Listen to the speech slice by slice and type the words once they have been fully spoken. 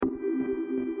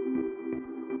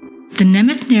The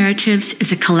Nemeth Narratives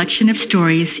is a collection of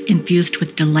stories infused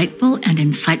with delightful and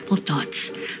insightful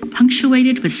thoughts,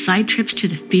 punctuated with side trips to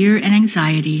the fear and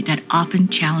anxiety that often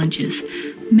challenges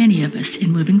many of us in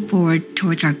moving forward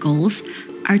towards our goals,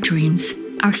 our dreams,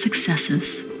 our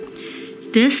successes.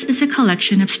 This is a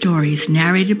collection of stories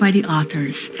narrated by the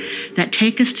authors that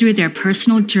take us through their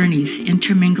personal journeys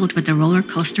intermingled with a roller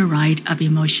coaster ride of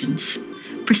emotions.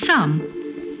 For some,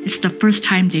 it's the first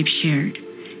time they've shared,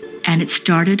 and it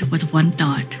started with one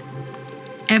thought.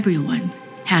 Everyone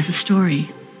has a story.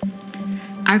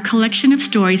 Our collection of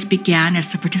stories began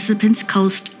as the participants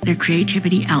coasted their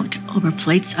creativity out over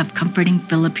plates of comforting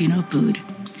Filipino food.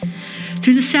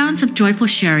 Through the sounds of joyful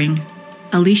sharing,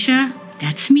 Alicia,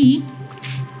 that's me,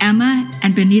 Emma,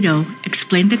 and Benito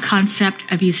explained the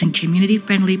concept of using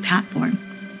community-friendly platform,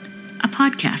 a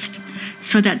podcast,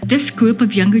 so that this group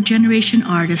of younger generation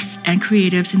artists and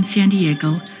creatives in San Diego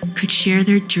could share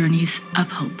their journeys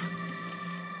of hope.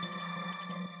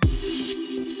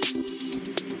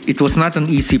 It was not an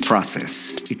easy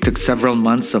process. It took several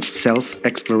months of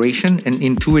self-exploration and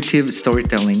intuitive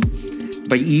storytelling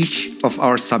by each of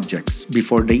our subjects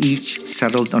before they each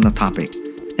settled on a topic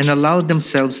and allowed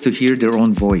themselves to hear their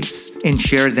own voice and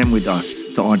share them with us,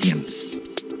 the audience.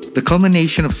 The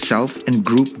culmination of self and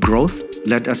group growth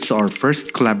led us to our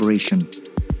first collaboration,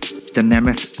 the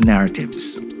Nemeth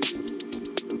Narratives.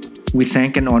 We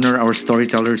thank and honor our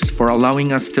storytellers for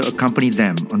allowing us to accompany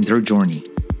them on their journey.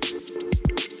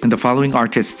 And the following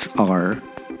artists are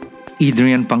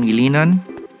Adrian Pangilinan,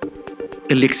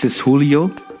 Ellixis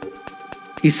Julio,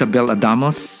 Isabel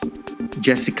Adamos,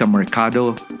 Jessica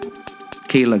Mercado,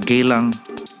 Kayla Galang,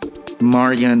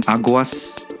 Marian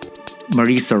Aguas,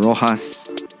 Marisa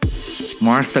Rojas,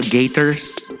 Martha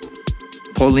Gators,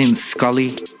 Pauline Scully,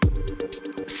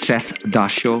 Seth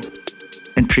Dasho,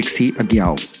 and Trixie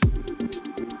Aguiao.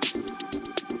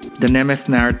 The Nemeth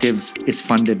Narratives is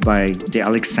funded by the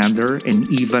Alexander and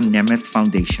Eva Nemeth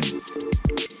Foundation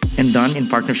and done in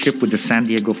partnership with the San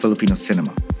Diego Filipino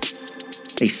Cinema,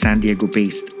 a San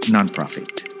Diego-based nonprofit.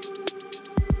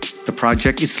 The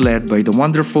project is led by the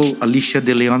wonderful Alicia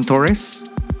De Leon Torres,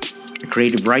 a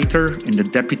creative writer and the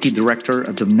deputy director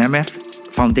of the Nemeth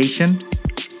Foundation,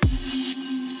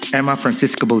 Emma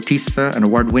Francisca Bautista, an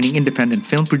award-winning independent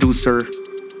film producer,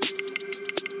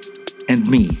 and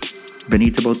me,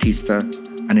 Benito Bautista,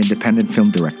 an independent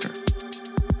film director.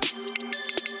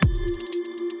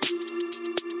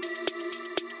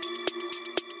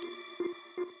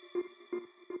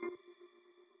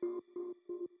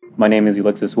 My name is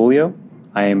Ellixis Julio.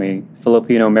 I am a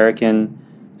Filipino-American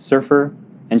surfer,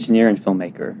 engineer, and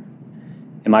filmmaker.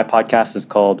 And my podcast is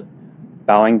called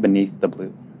Bowing Beneath the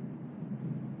Blue.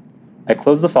 I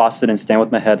close the faucet and stand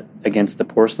with my head against the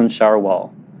porcelain shower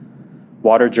wall,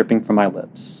 water dripping from my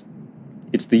lips.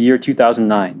 It's the year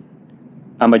 2009.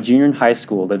 I'm a junior in high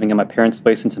school living in my parents'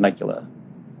 place in Temecula,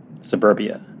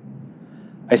 suburbia.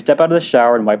 I step out of the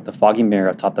shower and wipe the foggy mirror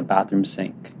atop the bathroom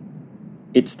sink.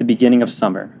 It's the beginning of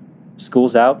summer.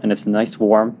 School's out and it's a nice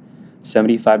warm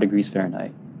 75 degrees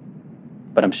Fahrenheit.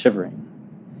 But I'm shivering.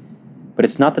 But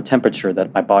it's not the temperature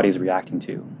that my body is reacting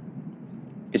to.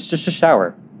 It's just a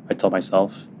shower, I tell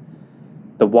myself.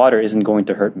 The water isn't going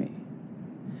to hurt me.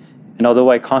 And although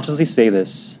I consciously say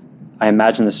this, I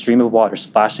imagine the stream of water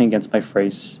splashing against my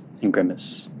face and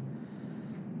grimace.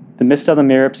 The mist of the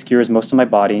mirror obscures most of my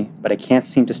body, but I can't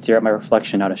seem to stare at my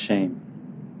reflection out of shame.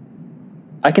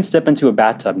 I can step into a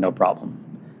bathtub, no problem.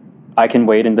 I can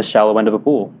wade in the shallow end of a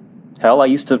pool. Hell, I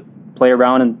used to play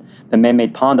around in the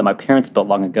man-made pond that my parents built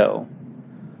long ago.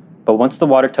 But once the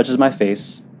water touches my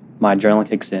face, my adrenaline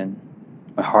kicks in.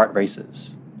 My heart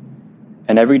races.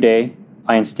 And every day,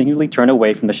 I instinctively turn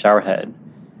away from the shower head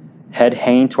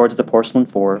hanging towards the porcelain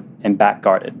floor and back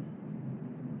guarded.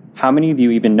 How many of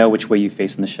you even know which way you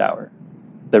face in the shower?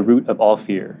 The root of all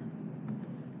fear.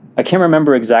 I can't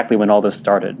remember exactly when all this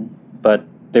started, but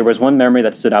there was one memory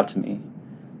that stood out to me.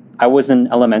 I was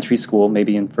in elementary school,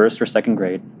 maybe in first or second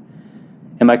grade,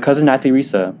 and my cousin Aunt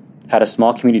Teresa had a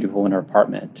small community pool in her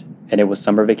apartment, and it was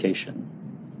summer vacation.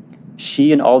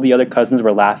 She and all the other cousins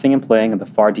were laughing and playing in the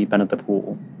far deep end of the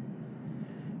pool.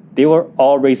 They were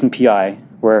all raised in PI,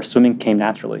 where swimming came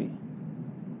naturally.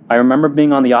 I remember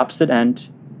being on the opposite end,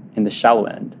 in the shallow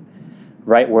end,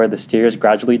 right where the stairs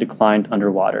gradually declined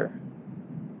underwater.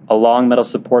 A long metal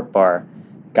support bar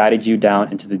guided you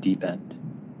down into the deep end.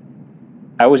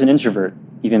 I was an introvert,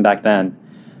 even back then,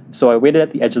 so I waited at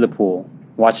the edge of the pool,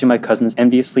 watching my cousins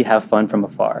enviously have fun from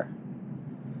afar.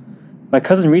 My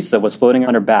cousin Risa was floating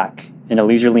on her back in a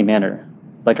leisurely manner,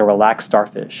 like a relaxed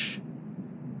starfish.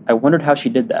 I wondered how she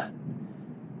did that.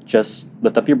 Just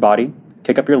lift up your body,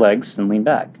 kick up your legs, and lean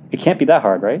back. It can't be that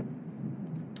hard, right?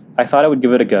 I thought I would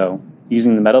give it a go,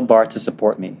 using the metal bar to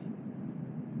support me.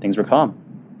 Things were calm.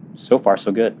 So far,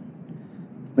 so good.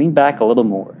 Lean back a little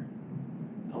more.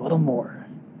 A little more.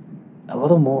 A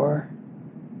little more.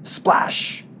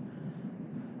 Splash!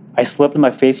 I slipped and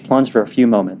my face plunged for a few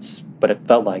moments, but it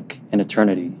felt like an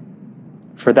eternity.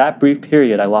 For that brief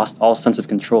period, I lost all sense of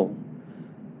control.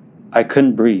 I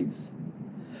couldn't breathe.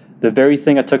 The very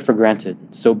thing I took for granted,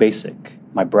 so basic,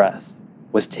 my breath,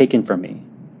 was taken from me.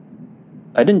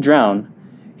 I didn't drown.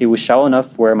 It was shallow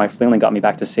enough where my flailing got me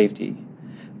back to safety,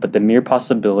 but the mere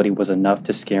possibility was enough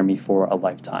to scare me for a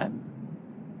lifetime.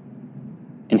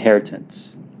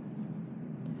 Inheritance.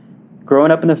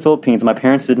 Growing up in the Philippines, my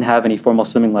parents didn't have any formal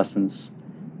swimming lessons.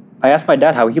 I asked my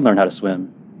dad how he learned how to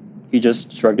swim. He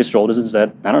just shrugged his shoulders and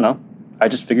said, "I don't know. I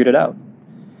just figured it out."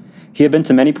 He had been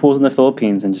to many pools in the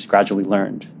Philippines and just gradually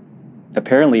learned.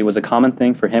 Apparently, it was a common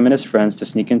thing for him and his friends to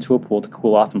sneak into a pool to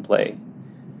cool off and play.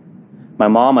 My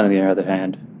mom, on the other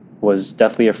hand, was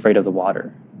deathly afraid of the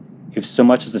water. If so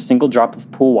much as a single drop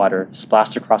of pool water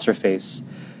splashed across her face,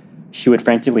 she would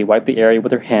frantically wipe the area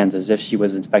with her hands as if she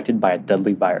was infected by a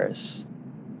deadly virus.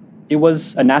 It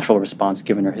was a natural response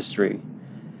given her history.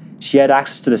 She had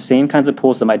access to the same kinds of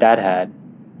pools that my dad had,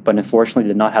 but unfortunately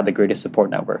did not have the greatest support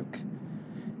network.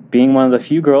 Being one of the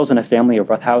few girls in a family of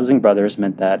roughhousing brothers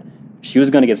meant that she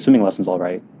was going to get swimming lessons all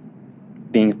right,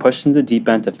 being pushed into the deep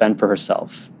end to fend for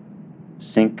herself,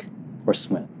 sink or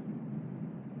swim.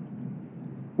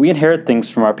 We inherit things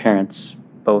from our parents,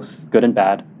 both good and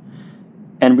bad,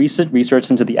 and recent research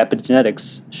into the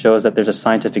epigenetics shows that there's a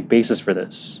scientific basis for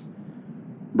this.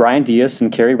 Brian Diaz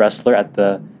and Carrie Ressler at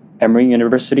the Emory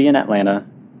University in Atlanta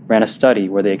ran a study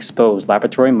where they exposed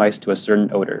laboratory mice to a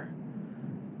certain odor.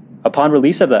 Upon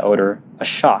release of that odor, a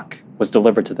shock was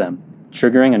delivered to them,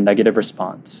 triggering a negative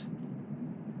response.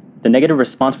 The negative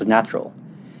response was natural.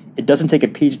 It doesn't take a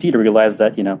PhD to realize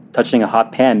that, touching a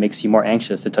hot pan makes you more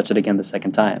anxious to touch it again the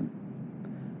second time.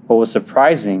 What was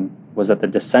surprising was that the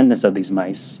descendants of these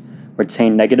mice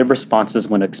retained negative responses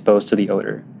when exposed to the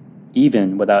odor,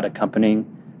 even without accompanying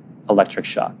electric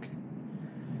shock.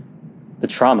 The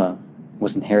trauma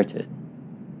was inherited.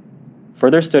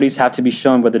 Further studies have to be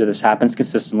shown whether this happens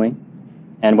consistently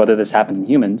and whether this happens in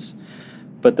humans,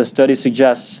 but the study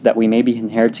suggests that we may be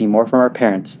inheriting more from our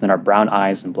parents than our brown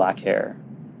eyes and black hair.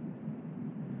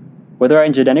 Whether I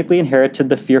genetically inherited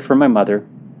the fear from my mother,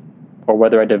 or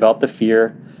whether I developed the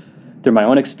fear through my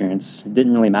own experience, it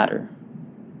didn't really matter.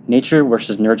 Nature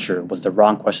versus nurture was the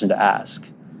wrong question to ask.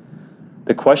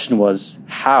 The question was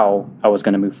how I was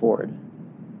going to move forward.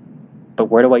 But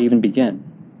where do I even begin?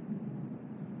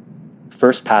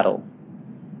 First paddle.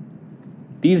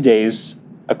 These days,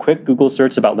 a quick Google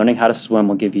search about learning how to swim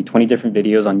will give you 20 different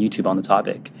videos on YouTube on the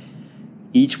topic,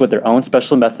 each with their own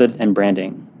special method and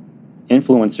branding.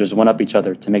 Influencers one-up each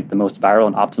other to make the most viral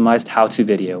and optimized how-to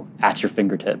video at your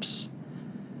fingertips.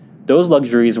 Those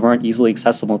luxuries weren't easily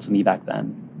accessible to me back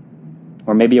then.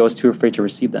 Or maybe I was too afraid to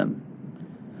receive them.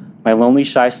 My lonely,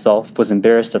 shy self was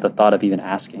embarrassed at the thought of even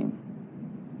asking.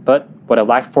 But what I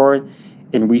lacked for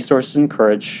in resources and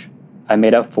courage, I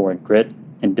made up for in grit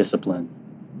and discipline.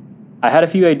 I had a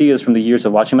few ideas from the years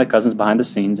of watching my cousins behind the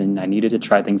scenes, and I needed to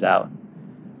try things out.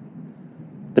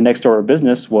 The next order of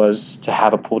business was to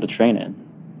have a pool to train in.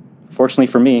 Fortunately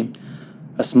for me,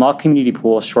 a small community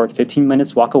pool a short 15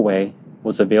 minutes walk away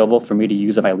was available for me to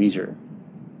use at my leisure.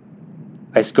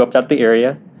 I scoped out the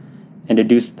area and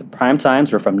deduced the prime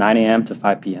times were from 9 a.m. to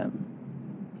 5 p.m.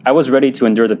 I was ready to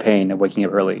endure the pain of waking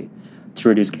up early to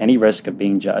reduce any risk of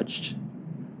being judged.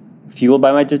 Fueled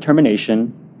by my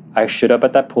determination, I showed up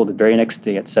at that pool the very next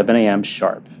day at 7 a.m.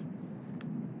 sharp.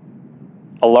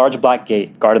 A large black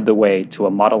gate guarded the way to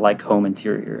a model-like home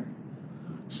interior.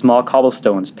 Small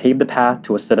cobblestones paved the path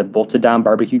to a set of bolted-down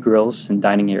barbecue grills and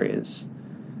dining areas.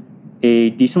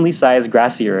 A decently sized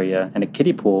grassy area and a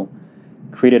kiddie pool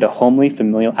created a homely,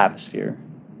 familial atmosphere.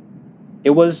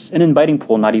 It was an inviting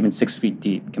pool not even 6 feet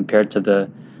deep compared to the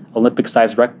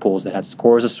Olympic-sized rec pools that had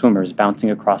scores of swimmers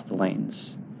bouncing across the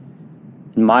lanes.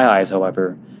 In my eyes,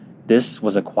 however, this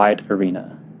was a quiet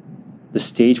arena, the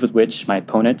stage with which my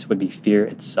opponent would be fear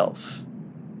itself.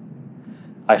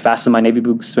 I fastened my navy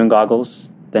blue swim goggles,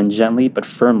 then gently but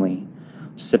firmly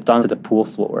sipped onto the pool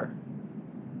floor.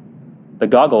 The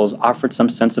goggles offered some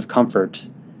sense of comfort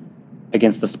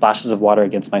against the splashes of water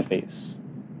against my face.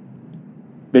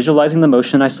 Visualizing the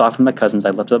motion I saw from my cousins, I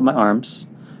lifted up my arms,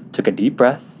 took a deep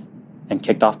breath, and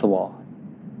kicked off the wall,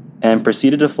 and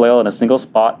proceeded to flail in a single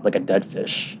spot like a dead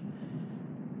fish.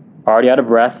 Already out of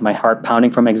breath, my heart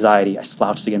pounding from anxiety, I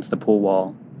slouched against the pool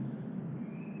wall.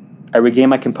 I regained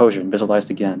my composure and visualized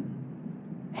again.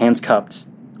 Hands cupped,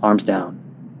 arms down.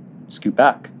 Scoot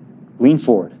back, lean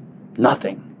forward,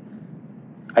 nothing.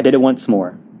 I did it once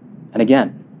more, and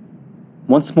again.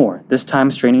 Once more, this time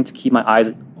straining to keep my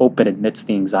eyes open amidst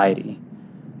the anxiety.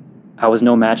 I was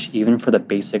no match even for the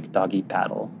basic doggy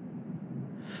paddle.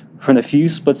 From the few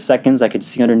split seconds I could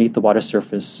see underneath the water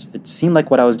surface, it seemed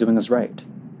like what I was doing was right.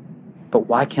 But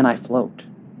why can't I float?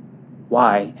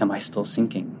 Why am I still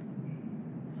sinking?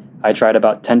 I tried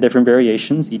about 10 different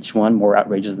variations, each one more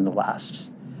outrageous than the last.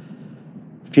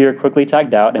 Fear quickly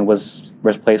tagged out and was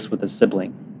replaced with a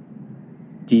sibling.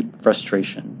 Deep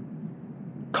frustration.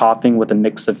 Coughing with a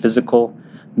mix of physical,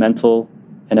 mental,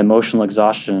 and emotional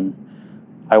exhaustion,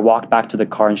 I walked back to the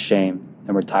car in shame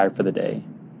and retired for the day.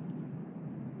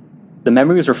 The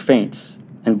memories were faint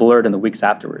and blurred in the weeks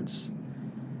afterwards.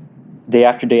 Day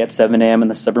after day at 7 a.m. in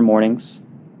the summer mornings,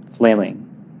 flailing,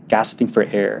 gasping for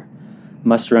air,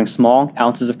 mustering small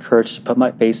ounces of courage to put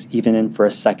my face even in for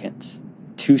a second,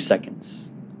 2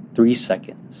 seconds, 3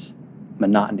 seconds,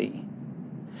 monotony.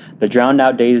 The drowned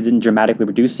out days didn't dramatically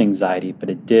reduce anxiety, but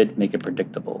it did make it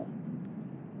predictable.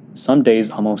 Some days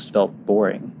almost felt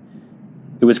boring.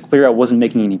 It was clear I wasn't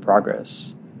making any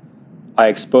progress. I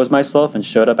exposed myself and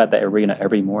showed up at the arena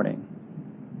every morning.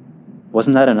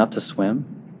 Wasn't that enough to swim?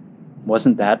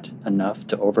 Wasn't that enough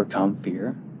to overcome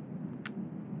fear?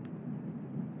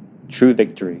 True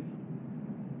victory.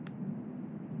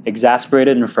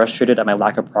 Exasperated and frustrated at my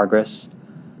lack of progress,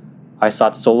 I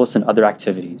sought solace in other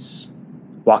activities.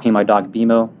 Walking my dog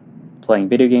Bimo, playing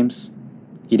video games,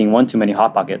 eating one too many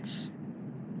Hot Pockets,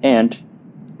 and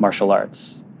martial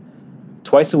arts.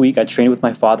 Twice a week, I trained with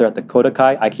my father at the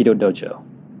Kodakai Aikido Dojo.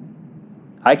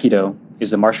 Aikido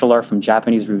is a martial art from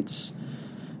Japanese roots,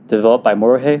 developed by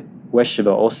Morohei Ueshiba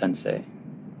O-sensei,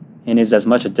 and is as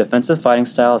much a defensive fighting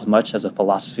style as much as a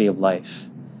philosophy of life.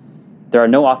 There are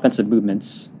no offensive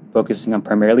movements, focusing on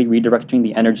primarily redirecting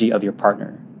the energy of your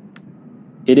partner.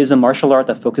 It is a martial art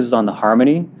that focuses on the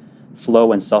harmony,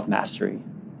 flow, and self-mastery.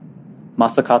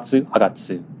 Masakatsu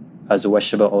Agatsu, as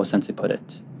Ueshiba O-sensei put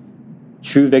it.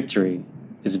 True victory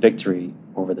is victory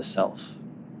over the self.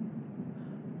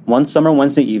 One summer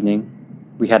Wednesday evening,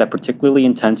 we had a particularly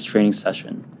intense training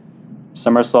session.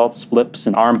 Somersaults, flips,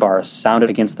 and arm bars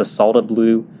sounded against the solid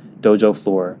blue dojo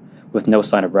floor with no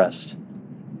sign of rest.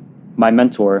 My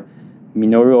mentor,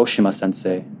 Minoru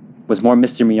Oshima-sensei, was more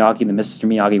Mr. Miyagi than Mr.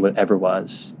 Miyagi ever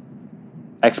was.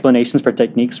 Explanations for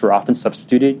techniques were often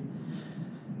substituted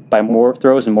by more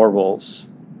throws and more rolls.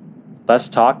 Less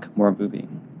talk, more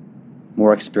moving.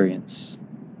 More experience.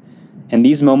 In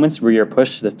these moments where you're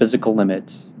pushed to the physical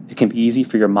limit, it can be easy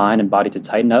for your mind and body to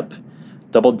tighten up,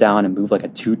 double down, and move like a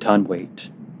 2-ton weight.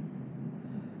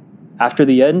 After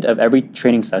the end of every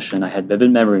training session, I had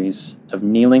vivid memories of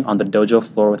kneeling on the dojo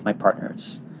floor with my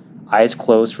partners, eyes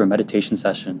closed for a meditation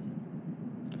session.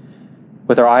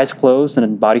 With our eyes closed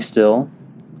and body still,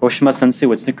 Oshima-sensei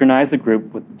would synchronize the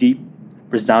group with deep,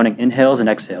 resounding inhales and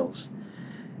exhales,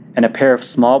 and a pair of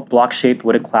small block-shaped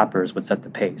wooden clappers would set the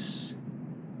pace.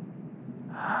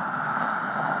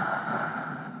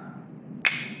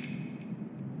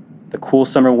 The cool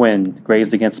summer wind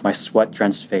grazed against my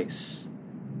sweat-drenched face.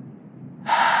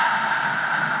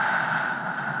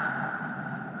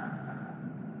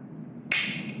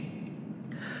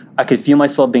 I could feel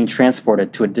myself being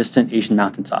transported to a distant Asian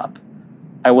mountaintop.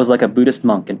 I was like a Buddhist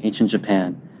monk in ancient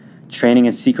Japan, training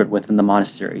in secret within the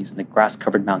monasteries in the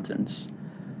grass-covered mountains,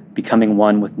 becoming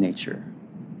one with nature.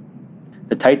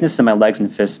 The tightness in my legs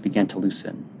and fists began to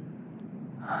loosen.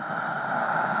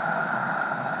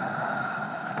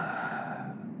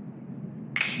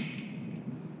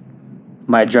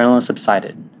 My adrenaline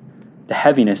subsided. The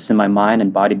heaviness in my mind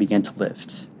and body began to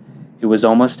lift. It was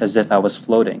almost as if I was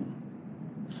floating,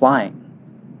 flying,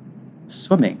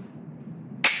 swimming.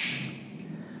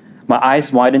 My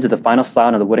eyes widened to the final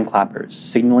sound of the wooden clappers,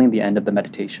 signaling the end of the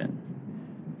meditation.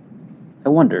 I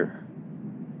wonder,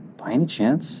 by any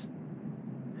chance?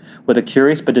 With a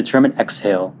curious but determined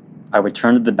exhale, I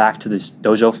returned back to the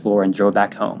dojo floor and drove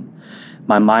back home,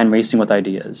 my mind racing with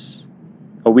ideas.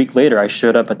 A week later, I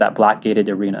showed up at that black-gated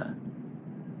arena.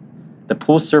 The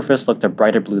pool surface looked a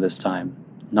brighter blue this time,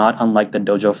 not unlike the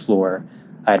dojo floor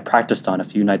I had practiced on a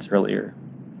few nights earlier.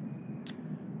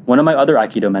 One of my other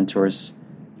Aikido mentors,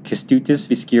 Kestutis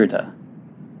Viskirta,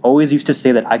 always used to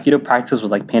say that Aikido practice was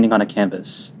like painting on a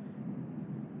canvas.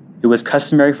 It was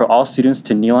customary for all students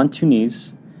to kneel on 2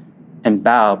 knees and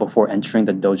bow before entering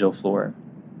the dojo floor.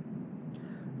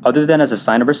 Other than as a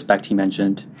sign of respect, he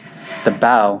mentioned, the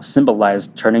bow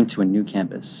symbolized turning to a new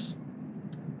canvas.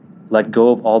 Let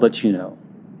go of all that you know,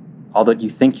 all that you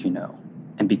think you know,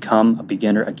 and become a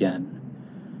beginner again.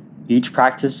 Each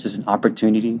practice is an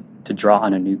opportunity to draw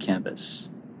on a new canvas.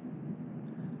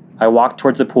 I walked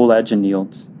towards the pool edge and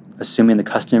kneeled, assuming the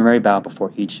customary bow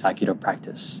before each Aikido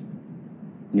practice.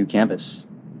 New canvas.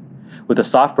 With a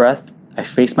soft breath, I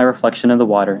faced my reflection in the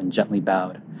water and gently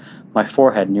bowed, my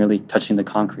forehead nearly touching the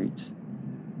concrete.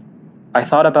 I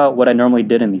thought about what I normally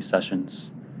did in these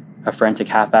sessions: a frantic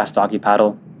half-assed doggy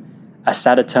paddle, a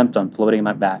sad attempt on floating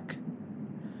my back.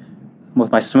 With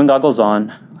my swim goggles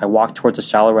on, I walked towards the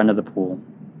shallow end of the pool,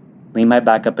 leaned my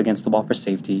back up against the wall for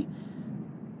safety,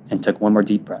 and took one more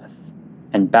deep breath,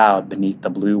 and bowed beneath the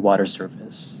blue water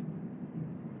surface.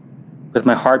 With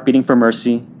my heart beating for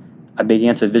mercy, I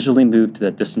began to visually move to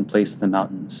that distant place in the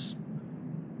mountains.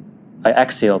 I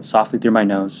exhaled softly through my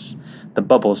nose, the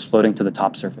bubbles floating to the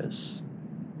top surface.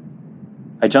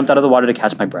 I jumped out of the water to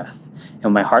catch my breath, and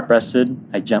when my heart rested,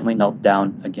 I gently knelt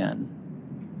down again.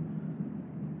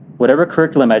 Whatever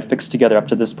curriculum I had fixed together up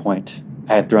to this point,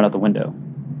 I had thrown out the window.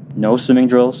 No swimming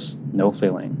drills, no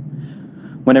flailing.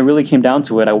 When it really came down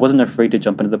to it, I wasn't afraid to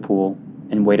jump into the pool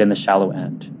and wade in the shallow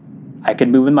end. I could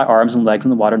move in my arms and legs in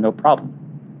the water no problem.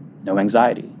 No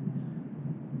anxiety.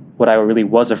 What I really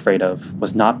was afraid of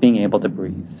was not being able to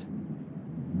breathe,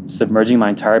 submerging my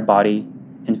entire body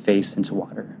and face into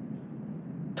water,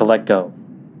 to let go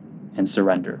and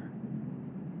surrender.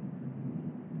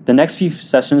 The next few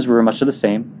sessions were much of the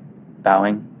same: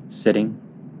 bowing, sitting,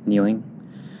 kneeling,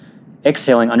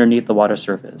 exhaling underneath the water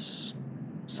surface.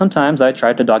 Sometimes I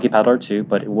tried to doggy paddle or two,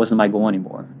 but it wasn't my goal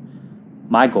anymore.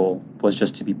 My goal was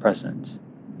just to be present,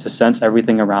 to sense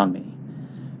everything around me,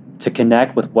 to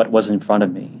connect with what was in front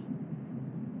of me.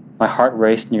 My heart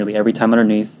raced nearly every time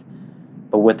underneath,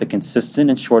 but with the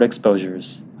consistent and short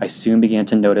exposures, I soon began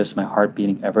to notice my heart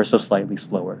beating ever so slightly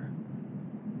slower.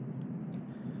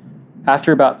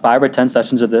 After about 5 or 10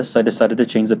 sessions of this, I decided to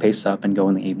change the pace up and go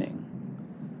in the evening.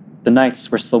 The nights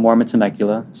were still warm in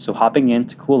Temecula, so hopping in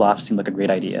to cool off seemed like a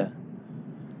great idea.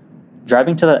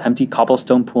 Driving to that empty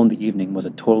cobblestone pool in the evening was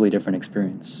a totally different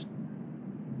experience.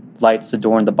 Lights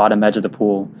adorned the bottom edge of the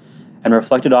pool and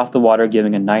reflected off the water,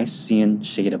 giving a nice cyan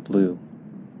shade of blue.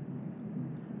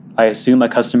 I assumed my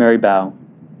customary bow,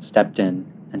 stepped in,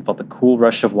 and felt the cool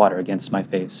rush of water against my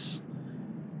face.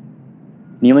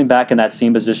 Kneeling back in that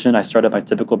same position, I started my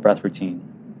typical breath routine,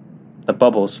 the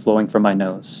bubbles flowing from my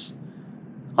nose.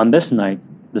 On this night,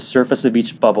 the surface of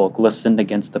each bubble glistened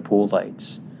against the pool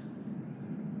lights.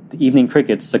 The evening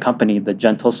crickets accompanied the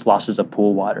gentle sloshes of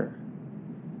pool water.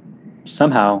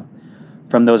 Somehow,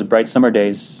 from those bright summer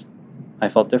days, I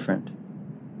felt different.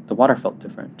 The water felt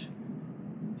different.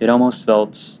 It almost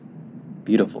felt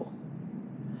beautiful.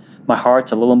 My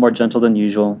heart a little more gentle than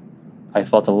usual, I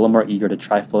felt a little more eager to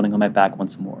try floating on my back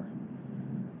once more.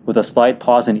 With a slight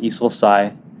pause and easeful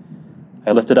sigh,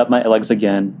 I lifted up my legs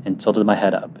again and tilted my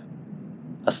head up.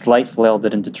 A slight flail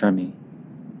didn't deter me.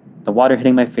 The water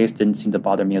hitting my face didn't seem to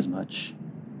bother me as much.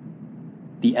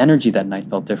 The energy that night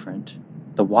felt different.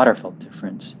 The water felt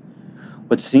different.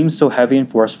 What seemed so heavy and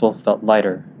forceful felt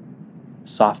lighter,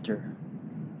 softer,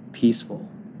 peaceful.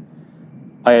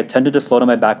 I attempted to float on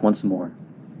my back once more.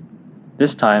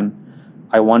 This time,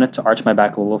 I wanted to arch my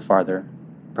back a little farther,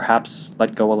 perhaps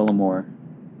let go a little more.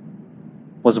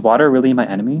 Was water really my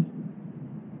enemy?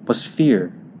 Was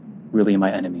fear really my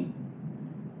enemy?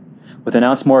 With an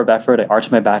ounce more of effort, I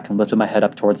arched my back and lifted my head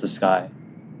up towards the sky.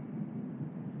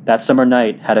 That summer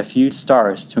night had a few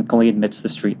stars twinkling amidst the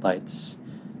streetlights.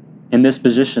 In this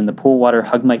position, the pool water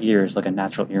hugged my ears like a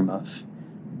natural earmuff.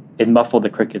 It muffled the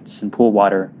crickets and pool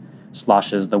water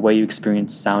sloshes the way you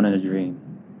experience sound in a dream.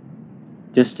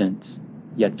 Distant,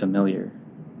 yet familiar.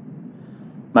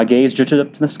 My gaze drifted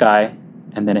up to the sky,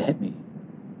 and then it hit me.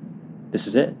 This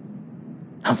is it.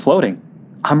 I'm floating.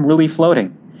 I'm really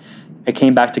floating. I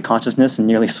came back to consciousness and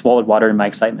nearly swallowed water in my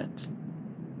excitement.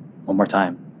 One more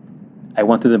time. I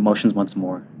went through the motions once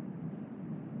more.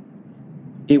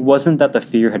 It wasn't that the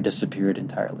fear had disappeared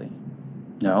entirely.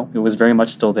 No, it was very much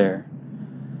still there.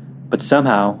 But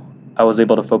somehow, I was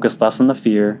able to focus less on the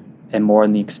fear and more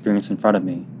on the experience in front of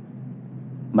me.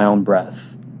 My own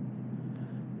breath.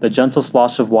 The gentle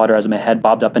slosh of water as my head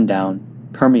bobbed up and down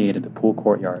permeated the pool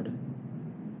courtyard.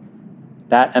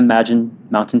 That imagined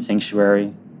mountain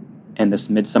sanctuary and this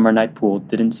midsummer night pool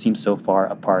didn't seem so far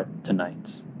apart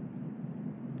tonight.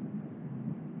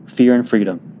 Fear and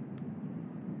freedom.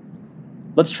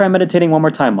 Let's try meditating one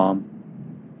more time, Mom.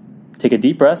 Take a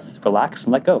deep breath, relax,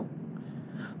 and let go.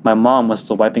 My mom was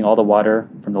still wiping all the water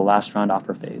from the last round off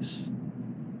her face.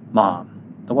 Mom,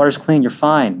 the water's clean, you're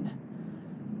fine.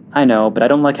 I know, but I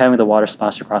don't like having the water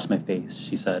splash across my face,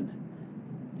 she said.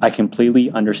 I completely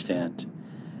understand.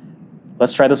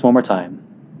 Let's try this one more time.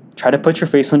 Try to put your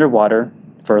face under water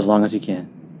for as long as you can,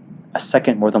 a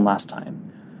second more than last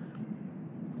time.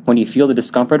 When you feel the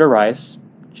discomfort arise,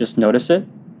 just notice it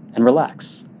and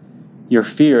relax. Your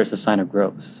fear is a sign of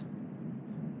growth.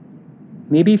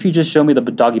 Maybe if you just show me the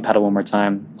doggy paddle one more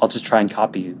time, I'll just try and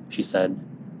copy you, she said.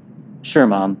 Sure,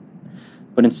 Mom.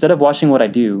 But instead of watching what I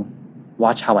do,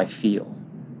 watch how I feel.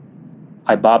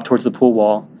 I bobbed towards the pool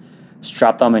wall,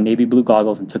 strapped on my navy blue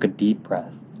goggles, and took a deep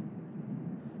breath.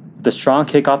 With a strong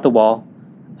kick off the wall,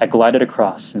 I glided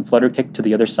across and flutter kicked to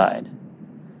the other side.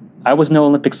 I was no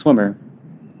Olympic swimmer,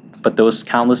 but those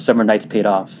countless summer nights paid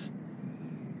off.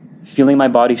 Feeling my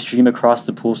body stream across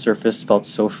the pool surface felt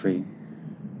so free.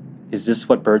 Is this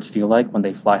what birds feel like when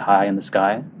they fly high in the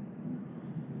sky?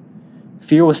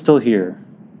 Fear was still here,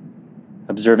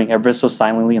 observing ever so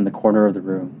silently in the corner of the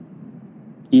room,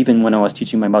 even when I was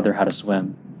teaching my mother how to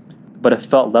swim. But it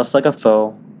felt less like a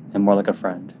foe and more like a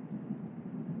friend.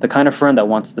 The kind of friend that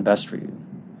wants the best for you,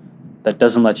 that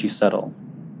doesn't let you settle.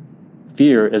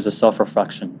 Fear is a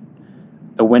self-reflection,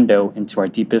 a window into our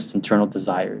deepest internal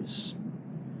desires.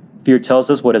 Fear tells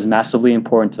us what is massively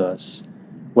important to us,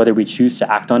 whether we choose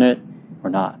to act on it or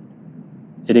not.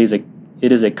 It is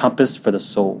a compass for the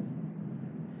soul.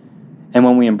 And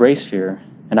when we embrace fear,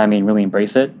 and I mean really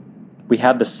embrace it, we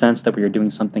have the sense that we are doing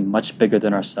something much bigger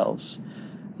than ourselves,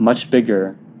 much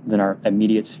bigger than our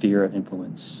immediate sphere of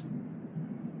influence.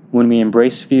 When we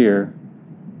embrace fear,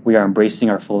 we are embracing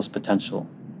our fullest potential.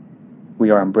 We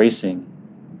are embracing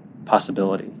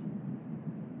possibility.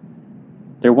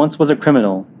 There once was a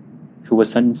criminal who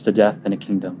was sentenced to death in a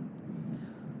kingdom.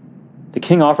 The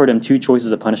king offered him two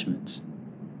choices of punishment.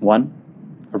 One,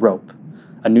 a rope,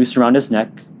 a noose around his neck,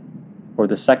 or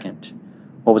the second,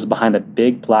 what was behind the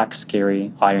big, black,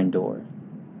 scary iron door.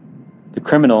 The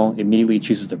criminal immediately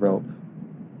chooses the rope.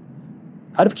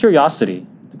 Out of curiosity,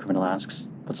 the criminal asks,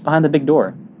 what's behind the big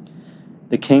door?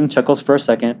 The king chuckles for a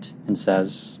second and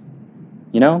says,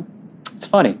 it's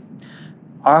funny.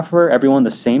 I offer everyone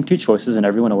the same two choices and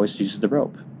everyone always chooses the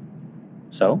rope.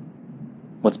 So,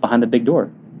 what's behind the big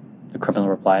door? The criminal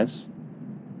replies.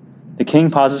 The king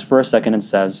pauses for a second and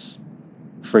says,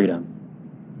 freedom.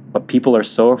 But people are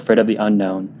so afraid of the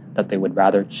unknown that they would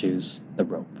rather choose the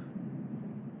rope.